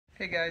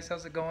Hey guys,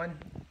 how's it going?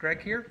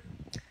 Greg here.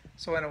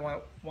 So I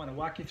want to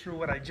walk you through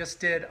what I just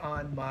did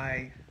on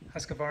my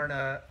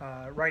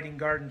Husqvarna riding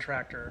garden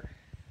tractor.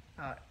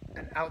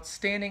 An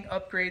outstanding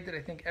upgrade that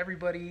I think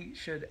everybody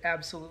should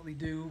absolutely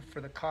do.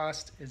 For the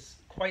cost is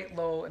quite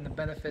low and the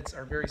benefits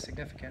are very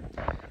significant.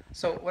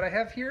 So what I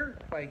have here,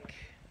 like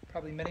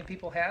probably many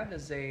people have,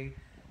 is a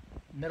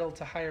middle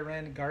to higher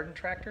end garden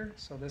tractor.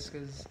 So this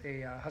is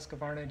a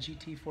Husqvarna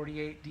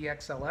GT48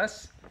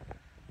 DXLS.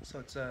 So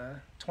it's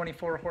a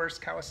 24 horse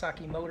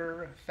Kawasaki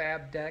motor,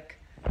 fab deck,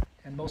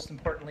 and most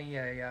importantly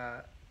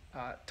a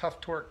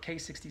Tough Torque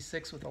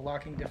K66 with a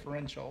locking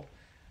differential,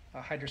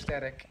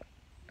 hydrostatic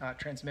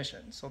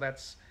transmission. So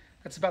that's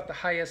about the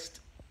highest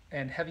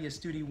and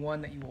heaviest duty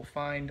one that you will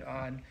find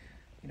on,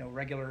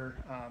 regular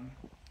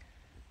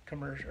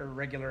commercial or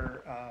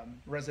regular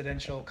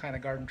residential kind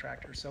of garden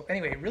tractor. So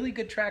anyway, really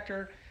good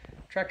tractor.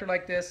 Tractor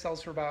like this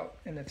sells for about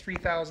in the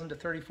 $3,000 to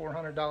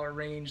 $3,400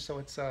 range. So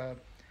it's a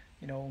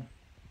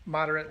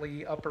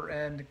moderately upper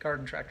end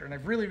garden tractor, and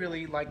I've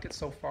really liked it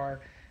so far.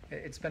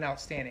 It's been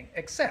outstanding,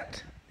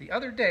 except the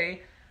other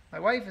day my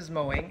wife is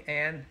mowing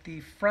and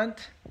the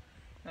front,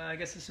 I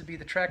guess this would be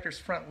the tractor's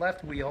front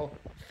left wheel,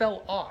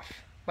 fell off.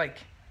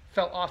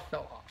 Fell off.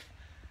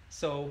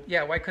 So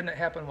yeah, why couldn't it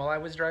happen while I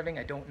was driving?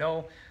 I don't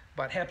know,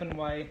 but it happened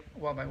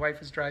while my wife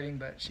was driving,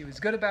 but she was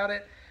good about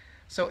it.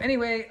 So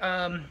anyway,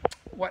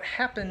 what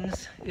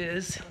happens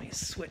is, let me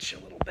switch a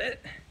little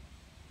bit.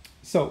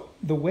 So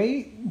the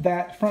way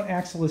that front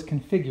axle is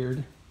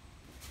configured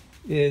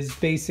is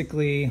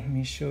basically, let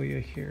me show you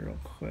here real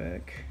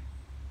quick.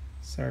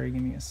 Sorry,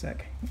 give me a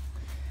sec.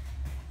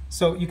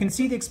 So you can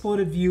see the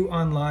exploded view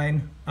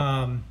online.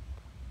 I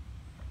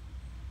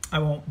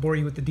won't bore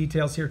you with the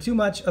details here too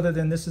much, other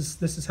than this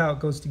is how it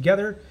goes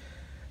together.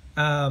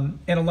 And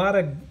a lot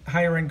of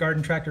higher end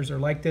garden tractors are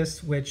like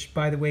this, which,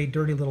 by the way,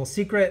 dirty little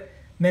secret,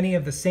 many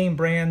of the same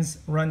brands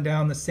run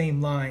down the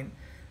same line.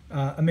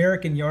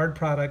 American Yard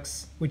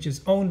Products, which is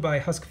owned by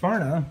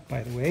Husqvarna,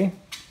 by the way.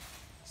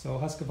 So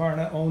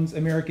Husqvarna owns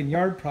American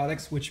Yard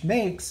Products, which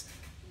makes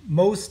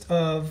most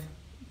of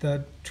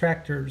the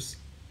tractors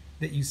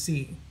that you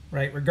see,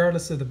 right?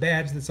 Regardless of the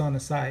badge that's on the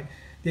side.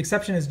 The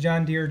exception is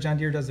John Deere. John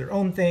Deere does their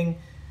own thing.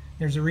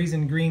 There's a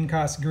reason green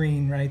costs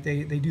green, right?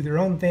 They do their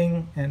own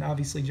thing, and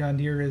obviously John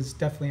Deere is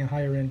definitely a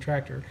higher end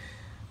tractor.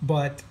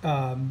 But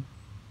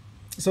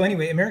so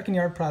anyway, American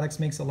Yard Products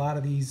makes a lot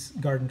of these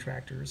garden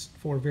tractors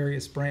for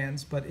various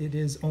brands, but it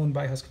is owned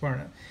by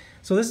Husqvarna.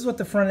 So this is what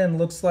the front end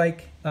looks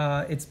like.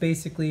 It's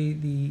basically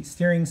the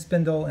steering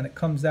spindle, and it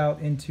comes out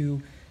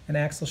into an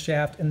axle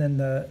shaft, and then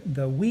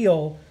the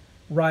wheel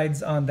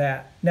rides on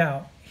that.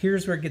 Now,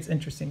 here's where it gets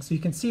interesting. So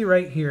you can see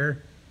right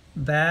here,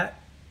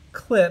 that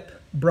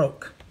clip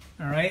broke,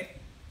 all right?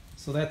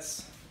 So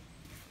this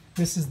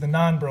is the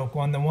non-broke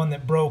one. The one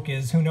that broke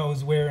is who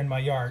knows where in my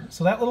yard.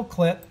 So that little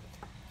clip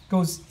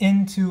goes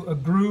into a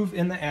groove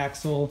in the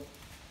axle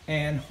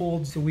and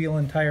holds the wheel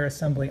and tire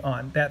assembly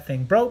on. That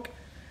thing broke,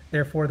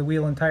 therefore the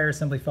wheel and tire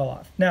assembly fell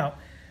off. Now,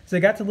 as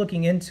I got to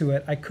looking into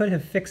it, I could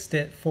have fixed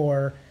it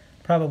for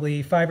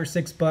probably $5 or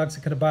 $6.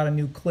 I could have bought a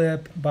new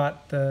clip,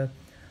 bought the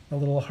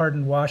little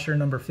hardened washer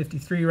number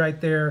 53 right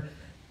there,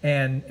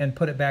 and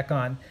put it back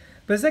on.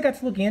 But as I got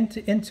to look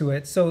into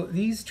it, so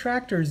these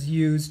tractors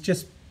use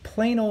just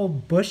plain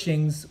old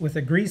bushings with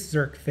a grease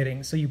zerk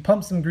fitting. So you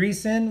pump some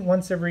grease in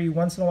once in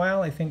a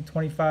while, I think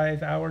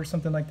 25 hours,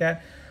 something like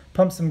that.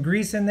 Pump some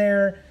grease in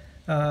there.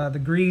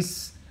 The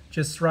grease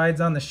just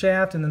rides on the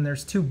shaft, and then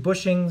there's two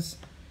bushings.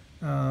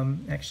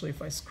 Actually,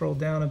 if I scroll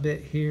down a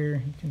bit here,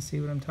 you can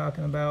see what I'm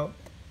talking about.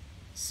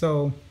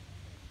 So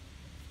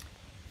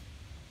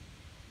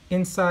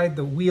inside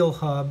the wheel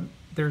hub,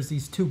 there's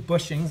these two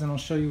bushings, and I'll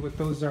show you what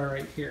those are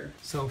right here.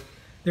 So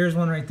there's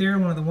one right there,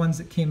 one of the ones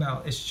that came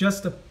out. It's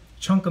just a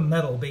chunk of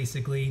metal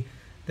basically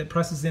that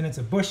presses in. It's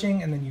a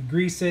bushing, and then you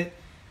grease it.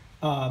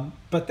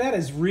 But that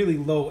is really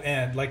low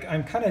end. Like,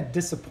 I'm kind of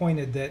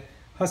disappointed that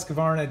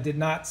Husqvarna did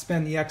not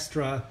spend the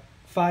extra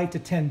 $5 to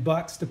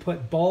 $10 to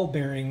put ball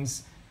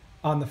bearings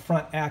on the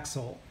front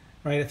axle,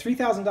 right? A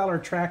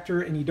 $3,000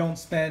 tractor, and you don't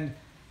spend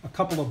a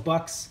couple of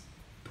bucks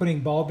putting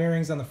ball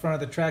bearings on the front of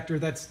the tractor.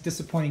 That's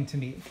disappointing to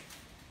me.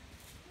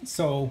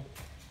 So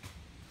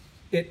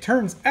it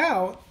turns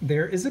out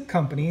there is a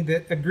company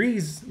that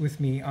agrees with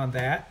me on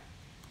that,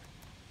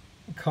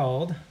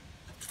 called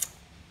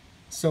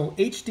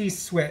HD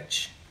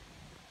Switch.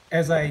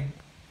 As I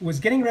was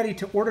getting ready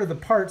to order the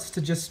parts to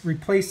just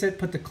replace it,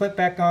 put the clip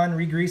back on,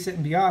 re-grease it,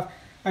 and be off,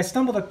 I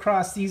stumbled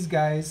across these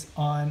guys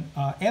on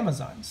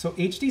Amazon. So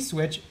HD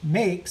Switch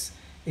makes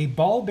a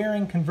ball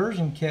bearing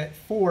conversion kit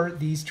for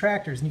these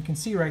tractors, and you can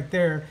see right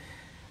there,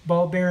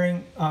 ball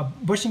bearing,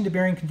 bushing to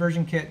bearing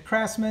conversion kit,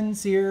 Craftsman,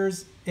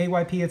 Sears,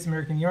 AYP, it's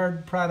American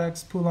Yard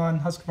Products,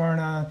 Poulan,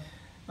 Husqvarna,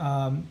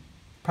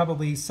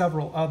 probably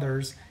several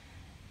others.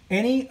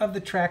 Any of the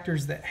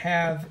tractors that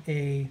have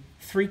a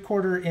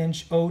 3/4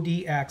 inch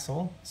OD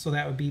axle, so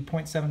that would be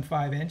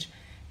 0.75 inch,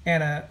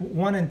 and a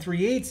 1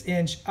 3/8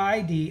 inch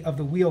ID of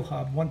the wheel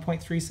hub,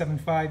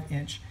 1.375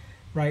 inch,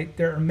 right?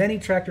 There are many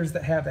tractors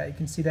that have that. You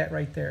can see that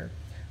right there.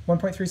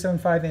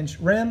 1.375 inch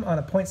rim on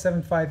a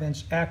 0.75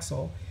 inch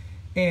axle.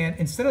 And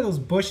instead of those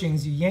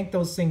bushings, you yank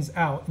those things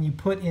out and you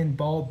put in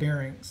ball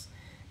bearings.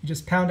 You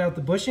just pound out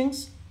the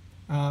bushings,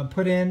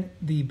 put in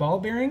the ball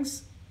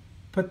bearings,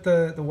 put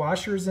the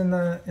washers in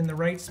the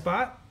right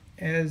spot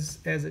as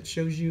it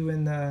shows you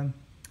in the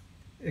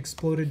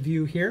exploded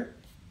view here,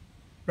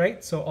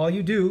 right? So all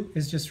you do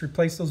is just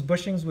replace those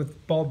bushings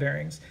with ball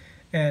bearings.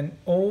 And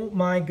oh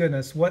my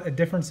goodness, what a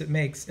difference it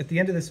makes. At the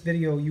end of this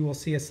video, you will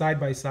see a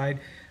side-by-side.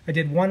 I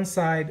did one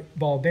side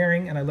ball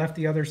bearing and I left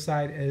the other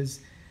side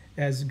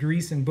as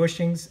grease and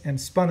bushings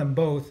and spun them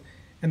both.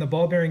 And the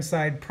ball bearing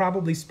side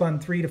probably spun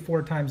 3 to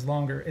 4 times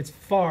longer. It's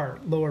far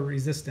lower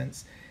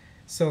resistance.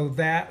 So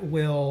that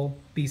will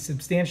be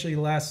substantially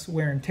less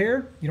wear and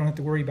tear. You don't have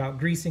to worry about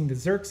greasing the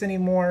Zerks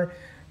anymore.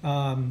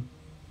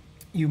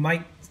 You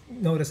might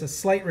notice a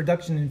slight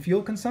reduction in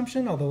fuel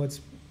consumption, although it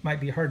might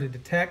be hard to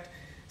detect.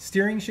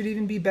 Steering should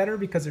even be better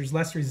because there's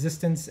less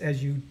resistance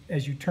as you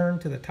turn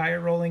to the tire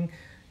rolling.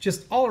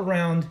 Just all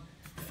around,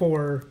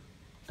 for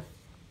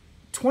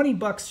 20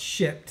 bucks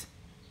shipped,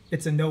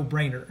 it's a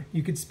no-brainer.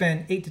 You could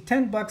spend 8 to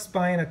 10 bucks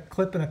buying a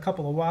clip and a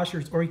couple of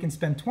washers, or you can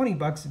spend 20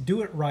 bucks,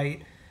 do it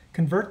right,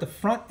 convert the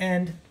front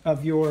end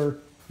of your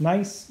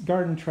nice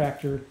garden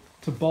tractor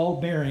to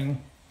ball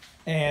bearing,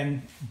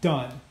 and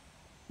done.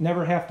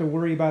 Never have to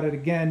worry about it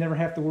again, never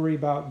have to worry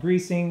about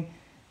greasing,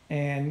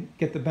 and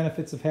get the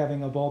benefits of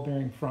having a ball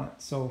bearing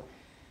front. So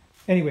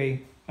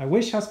anyway, I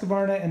wish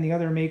Husqvarna and the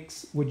other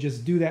makes would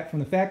just do that from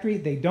the factory.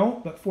 They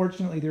don't, but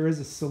fortunately there is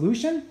a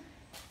solution.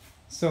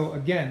 So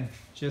again,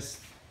 just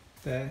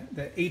the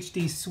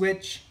HD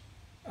Switch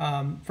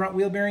front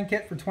wheel bearing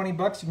kit for 20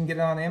 bucks. You can get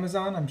it on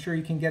Amazon. I'm sure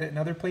you can get it in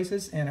other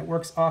places, and it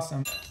works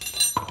awesome.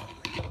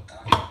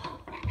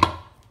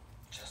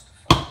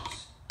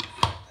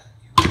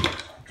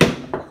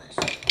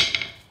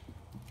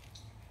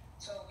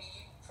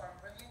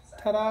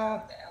 Ta-da!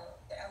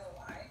 The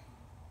LOI,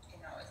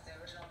 is the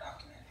original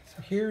document.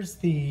 So here's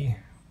the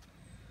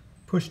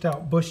pushed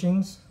out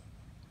bushings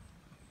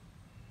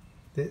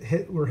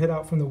that were hit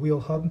out from the wheel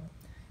hub. You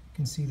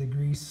can see the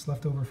grease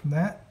left over from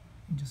that.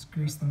 You just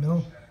grease the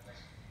middle.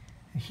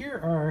 And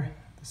here are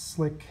the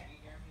slick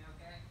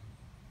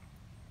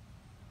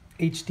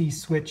HD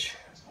Switch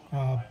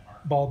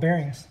ball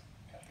bearings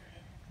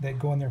that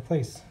go in their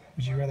place.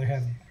 Would you rather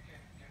have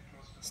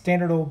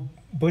standard old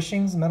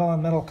bushings, metal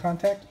on metal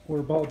contact,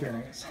 or ball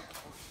bearings?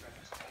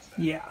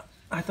 Yeah,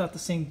 I thought the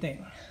same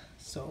thing.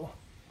 So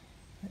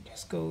it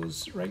just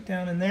goes right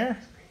down in there.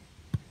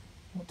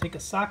 We'll take a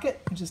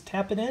socket and just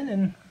tap it in,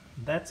 and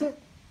that's it.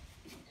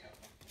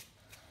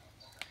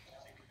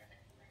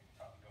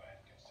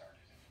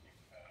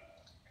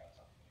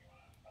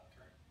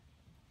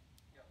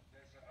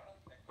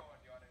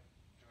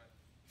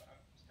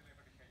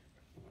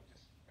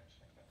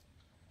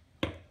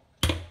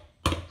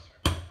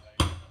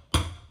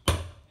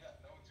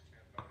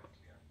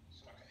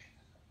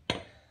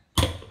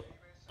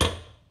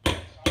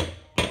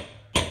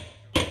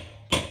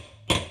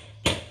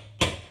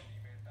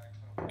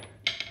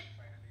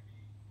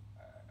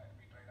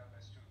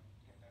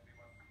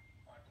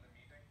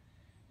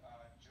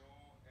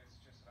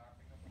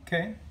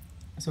 Okay,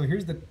 so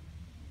here's the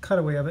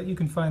cutaway of it. You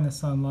can find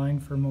this online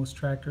for most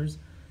tractors.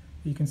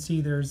 You can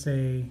see there's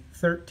a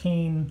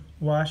 13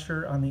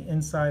 washer on the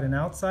inside and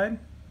outside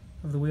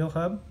of the wheel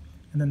hub,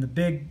 and then the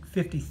big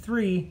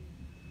 53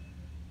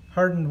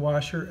 hardened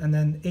washer, and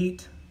then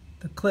 8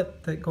 the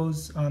clip that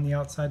goes on the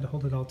outside to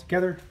hold it all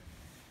together.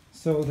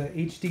 So the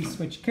HD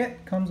Switch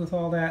kit comes with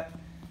all that.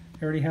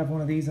 I already have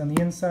one of these on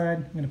the inside.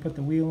 I'm going to put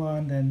the wheel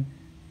on, then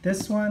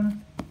this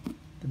one,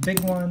 the big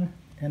one,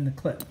 and the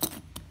clip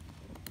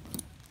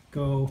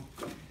go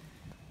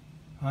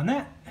on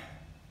that.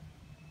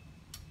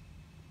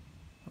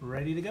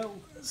 Ready to go.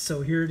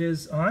 So here it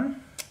is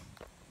on.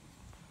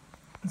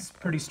 It's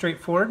pretty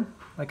straightforward.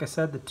 Like I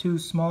said, the 2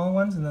 small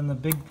ones and then the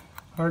big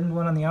hardened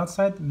one on the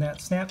outside, and that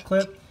snap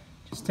clip.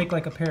 Just take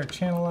like a pair of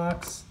channel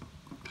locks,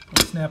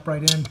 it'll snap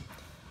right in.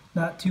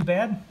 Not too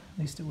bad, at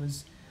least it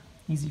was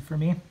easy for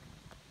me.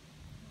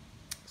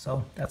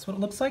 So that's what it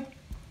looks like.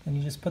 Then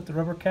you just put the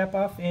rubber cap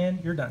off and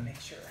you're done.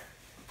 Make sure.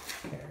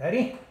 Okay,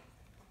 ready?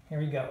 Here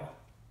we go.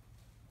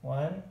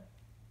 1,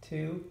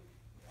 2,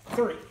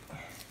 3.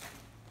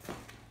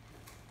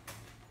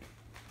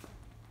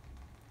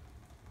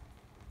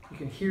 You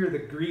can hear the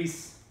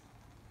grease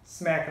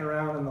smacking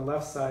around on the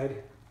left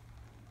side.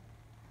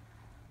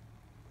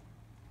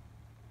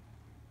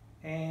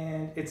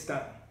 And it's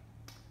done.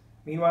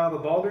 Meanwhile, the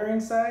ball bearing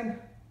side,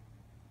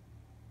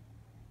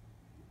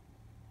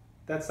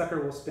 that sucker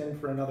will spin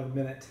for another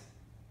minute.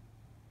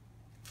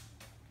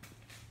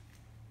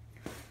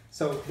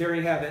 So there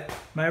you have it.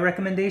 My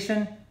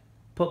recommendation,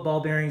 put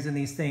ball bearings in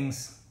these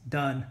things.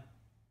 Done.